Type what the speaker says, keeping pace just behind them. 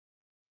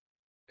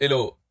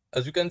Hello,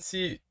 as you can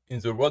see in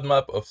the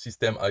roadmap of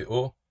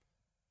SystemeIO,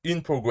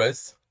 in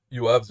progress,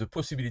 you have the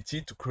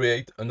possibility to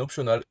create an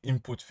optional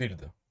input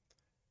field.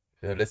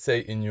 Let's say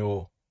in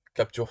your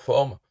capture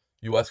form,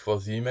 you ask for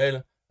the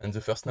email and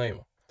the first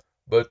name,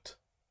 but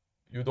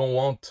you don't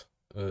want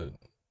to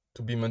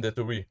be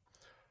mandatory.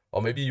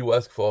 Or maybe you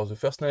ask for the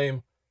first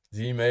name,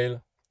 the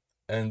email,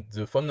 and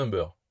the phone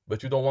number,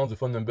 but you don't want the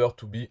phone number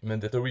to be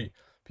mandatory.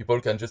 People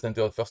can just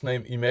enter the first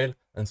name, email,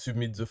 and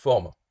submit the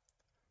form.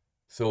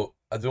 So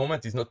at the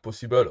moment, it's not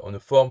possible on a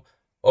form.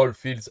 All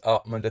fields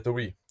are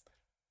mandatory.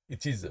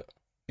 It is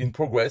in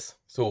progress,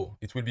 so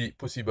it will be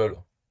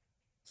possible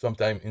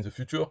sometime in the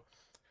future.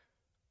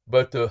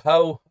 But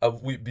how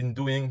have we been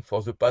doing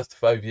for the past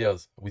 5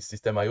 years with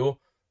SystemeIO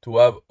to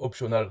have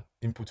optional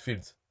input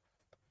fields?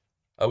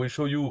 I will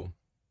show you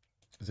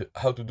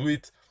how to do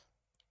it.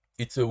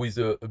 It's with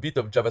a bit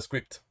of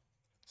JavaScript.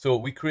 So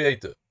we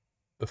create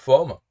a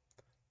form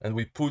and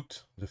we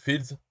put the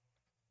fields.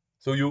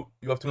 So you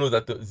have to know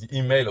that the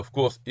email, of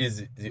course,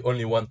 is the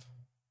only one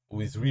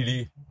who is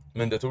really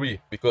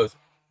mandatory, because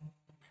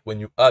when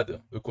you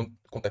add a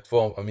contact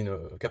form,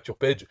 a capture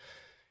page,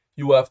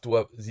 you have to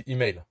have the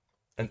email.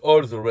 And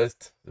all the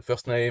rest, the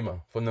first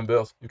name, phone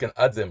numbers, you can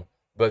add them.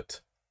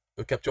 But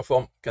a capture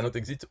form cannot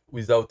exist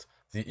without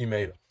the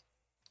email.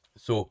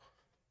 So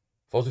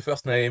for the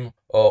first name,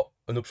 or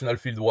an optional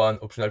field 1,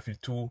 optional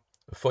field 2,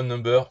 a phone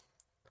number,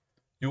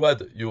 you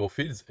add your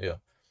fields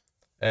here.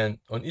 And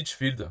on each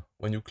field,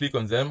 when you click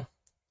on them,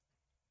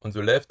 on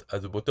the left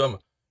at the bottom,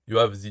 you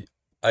have the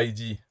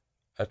ID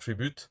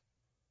attribute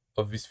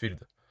of this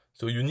field.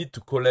 So you need to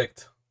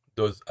collect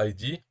those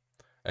ID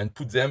and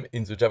put them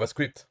in the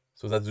JavaScript,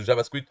 so that the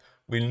JavaScript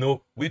will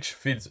know which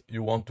fields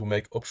you want to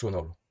make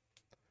optional.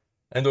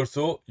 And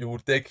also, you will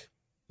take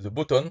the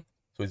button,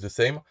 so it's the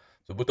same,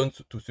 the button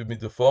to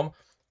submit the form.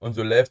 On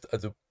the left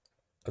at the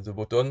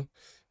bottom,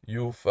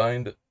 you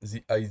find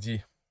the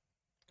ID,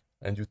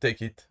 and you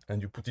take it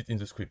and you put it in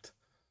the script.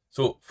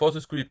 So for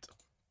the script,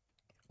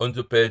 on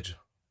the page,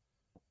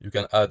 you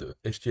can add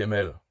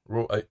HTML,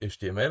 raw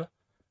HTML,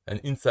 and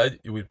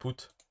inside you will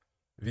put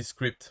this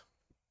script.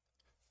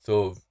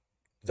 So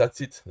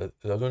that's it,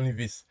 there's only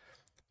this.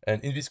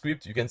 And in this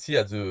script, you can see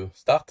at the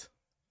start,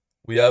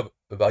 we have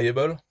a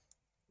variable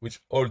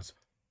which holds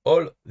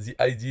all the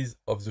IDs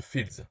of the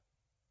fields.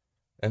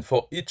 And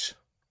for each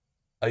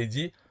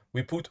ID,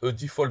 we put a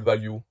default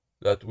value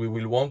that we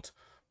will want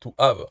to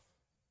have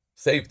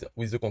saved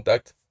with the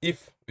contact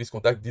if this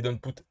contact didn't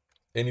put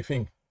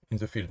anything in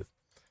the field.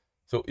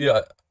 So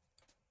here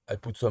I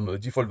put some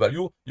default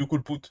value. You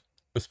could put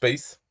a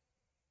space.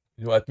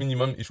 At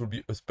minimum, it should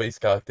be a space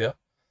character.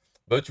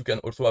 But you can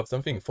also have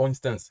something. For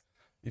instance,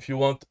 if you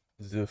want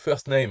the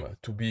first name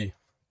to be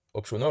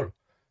optional,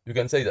 you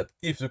can say that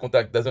if the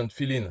contact doesn't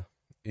fill in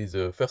his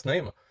first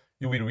name,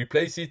 you will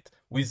replace it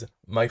with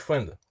my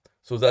friend.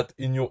 So that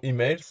in your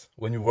emails,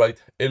 when you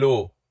write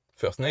hello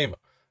first name,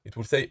 it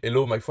will say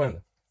hello my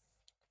friend.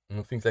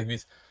 Things like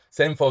this.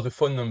 Same for the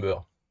phone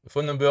number. The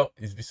phone number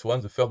is this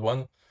one, the third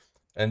one.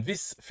 And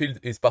this field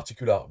is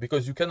particular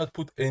because you cannot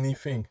put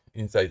anything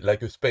inside,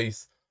 like a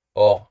space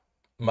or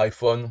my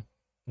phone.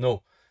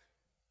 No.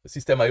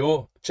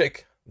 SystemeIO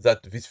check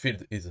that this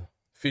field is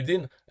filled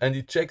in, and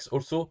it checks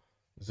also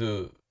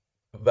the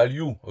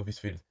value of this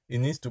field. It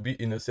needs to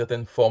be in a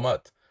certain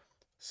format.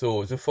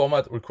 So the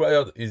format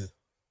required is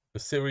a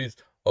series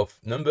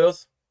of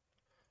numbers,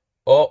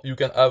 or you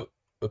can have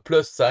a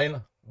plus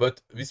sign,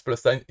 but this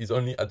plus sign is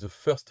only at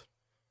first,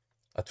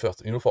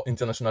 for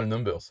international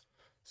numbers.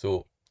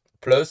 So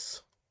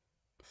plus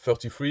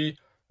 33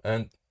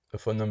 and a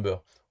phone number.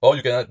 Or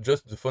you can add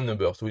just the phone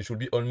number, so it should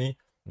be only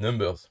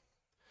numbers.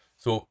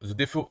 So the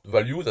default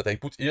value that I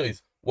put here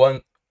is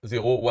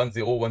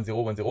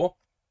 10101010,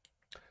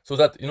 so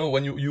that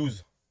when you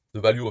use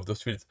the value of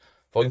those fields.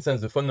 For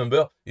instance, the phone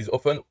number is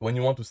often when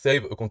you want to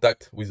save a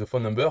contact with the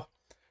phone number.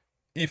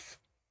 If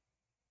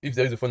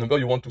there is a phone number,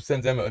 you want to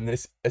send them an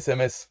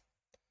SMS,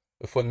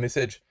 a phone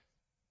message.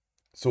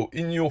 So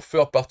in your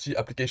third-party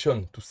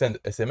application to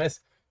send SMS,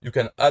 you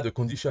can add a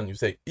condition. You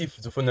say, if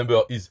the phone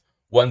number is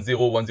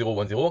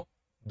 101010,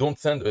 don't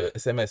send a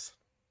SMS.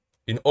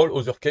 In all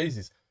other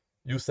cases,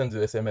 you send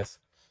the SMS,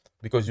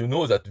 because you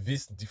know that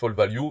this default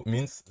value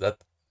means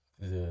that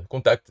the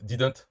contact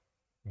didn't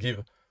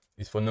give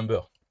his phone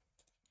number.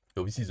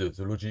 So this is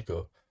the logic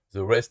of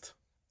the rest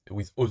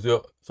with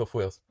other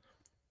softwares.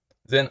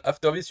 Then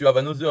after this, you have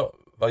another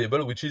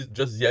variable, which is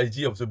just the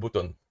ID of the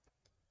button.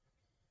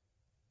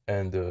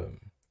 And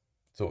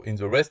so in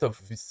the rest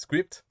of this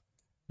script,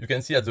 you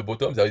can see at the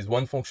bottom, there is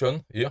one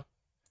function here.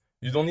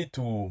 You don't need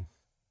to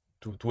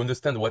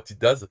understand what it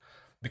does,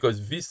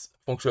 because this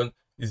function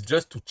is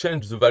just to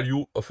change the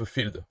value of a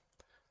field.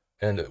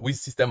 And with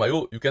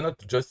SystemeIO, you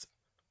cannot just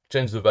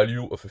change the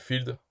value of a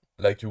field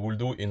like you will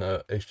do in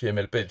a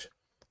HTML page.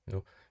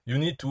 You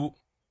need to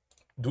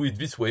do it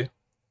this way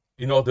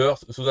in order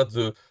so that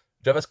the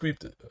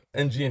JavaScript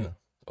engine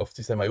of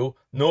SystemeIO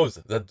knows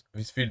that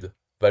this field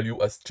value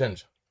has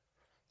changed.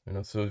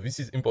 So this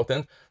is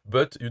important,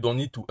 but you don't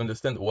need to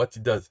understand what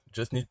it does.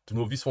 Just need to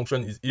know this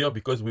function is here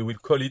because we will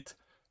call it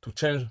to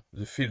change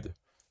the field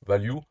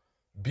value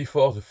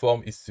before the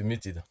form is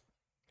submitted.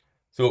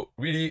 So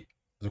really,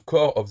 the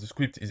core of the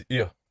script is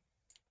here.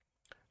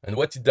 And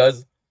what it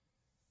does,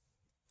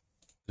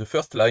 the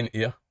first line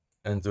here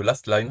and the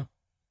last line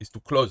is to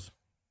close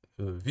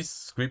this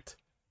script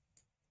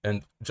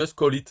and just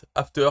call it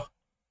after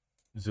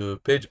the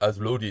page has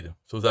loaded,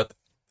 so that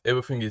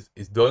everything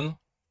is done.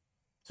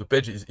 The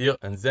page is here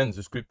and then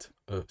the script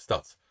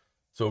starts.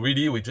 So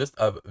really we just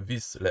have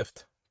this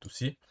left to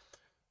see.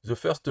 The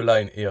first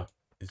line here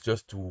is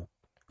just to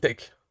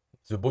take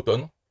the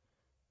button.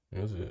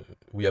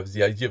 We have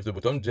the ID of the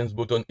button. James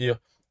button here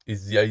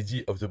is the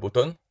ID of the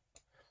button.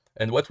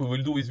 And what we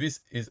will do with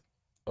this is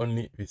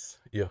only this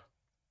here.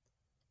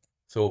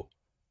 So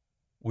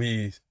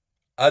we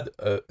add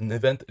an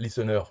event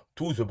listener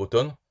to the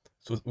button.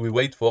 So we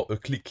wait for a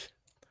click.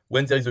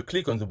 When there is a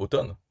click on the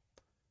button,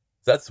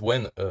 that's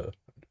when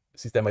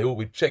SystemeIO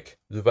will check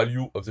the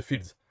value of the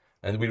fields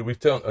and will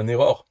return an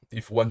error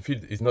if one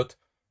field is not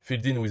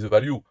filled in with the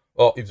value,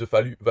 or if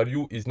the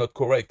value is not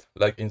correct,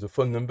 like in the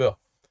phone number.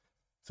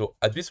 So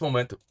at this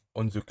moment,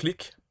 on the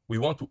click, we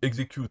want to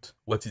execute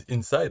what is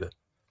inside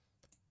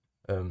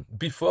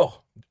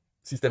before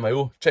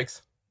SystemeIO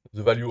checks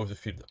the value of the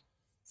field.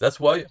 That's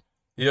why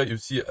here you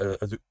see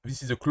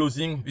this is the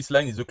closing. This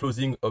line is the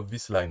closing of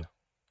this line.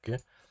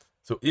 Okay.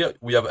 So here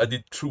we have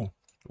added true.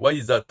 Why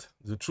is that?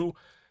 The true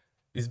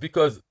is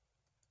because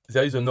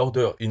there is an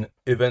order in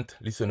event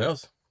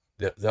listeners.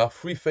 There are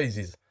 3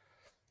 phases,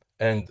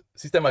 and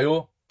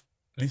SystemeIO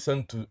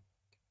listen to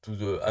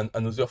the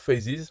another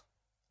phases,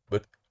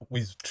 but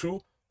with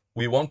true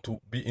we want to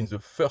be in the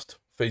first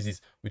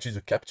phases, which is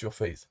the capture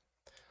phase.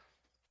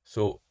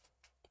 So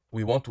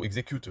we want to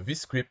execute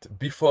this script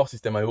before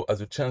SystemeIO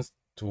has a chance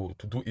to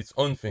do its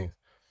own thing.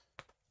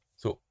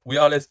 So we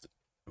are left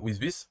with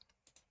this,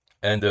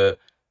 and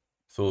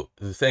so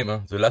the same,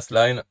 the last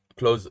line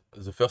close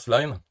the first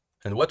line,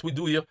 and what we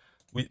do here,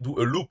 we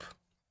do a loop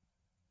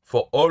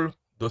for all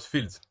those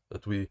fields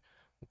that we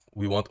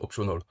want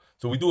optional.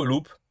 So we do a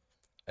loop,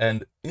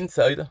 and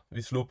inside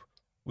this loop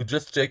we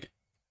just check,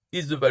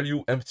 is the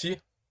value empty?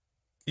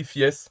 If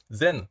yes,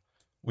 then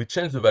we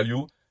change the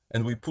value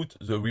and we put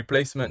the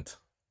replacement.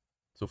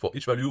 So for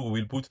each value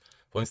we will put,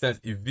 for instance,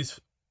 if this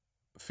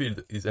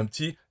field is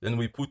empty, then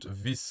we put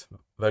this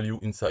value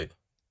inside.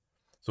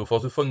 So for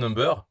the phone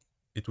number,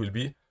 it will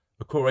be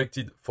a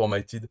corrected,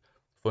 formatted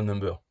phone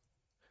number.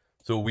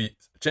 So we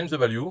change the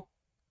value,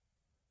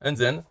 and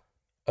then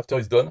after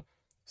it's done,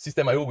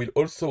 SystemeIO will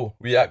also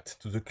react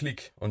to the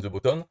click on the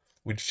button,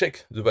 will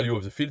check the value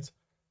of the fields,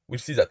 will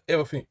see that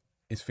everything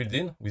is filled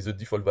in with the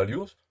default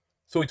values,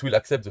 so it will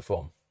accept the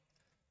form.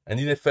 And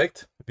in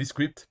effect, this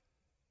script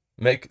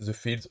makes the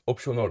fields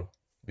optional,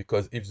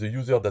 because if the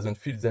user doesn't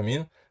fill them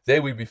in, they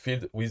will be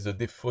filled with the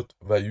default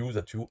value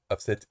that you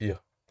have set here.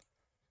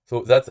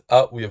 So that's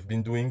how we have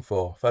been doing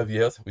for 5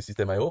 years with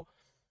SystemeIO.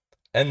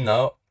 And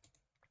now,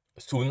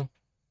 soon,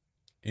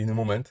 in a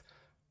moment,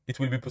 it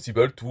will be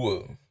possible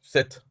to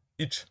set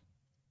each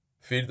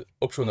field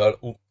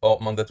optional or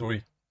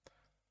mandatory.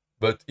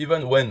 But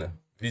even when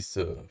this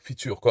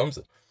feature comes,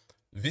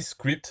 this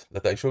script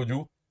that I showed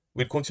you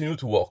will continue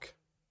to work.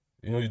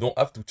 You don't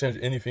have to change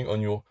anything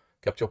on your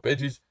capture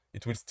pages,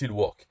 it will still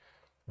work.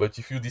 But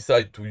if you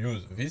decide to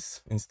use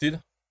this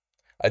instead,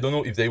 I don't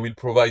know if they will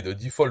provide a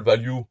default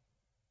value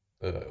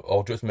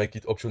or just make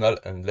it optional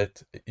and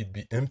let it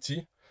be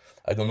empty.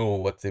 I don't know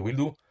what they will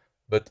do,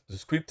 but the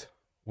script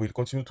will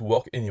continue to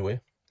work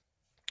anyway.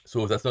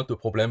 So that's not a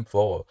problem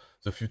for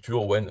the future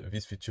when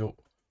this feature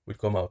will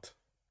come out.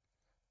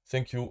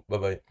 Thank you, bye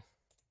bye.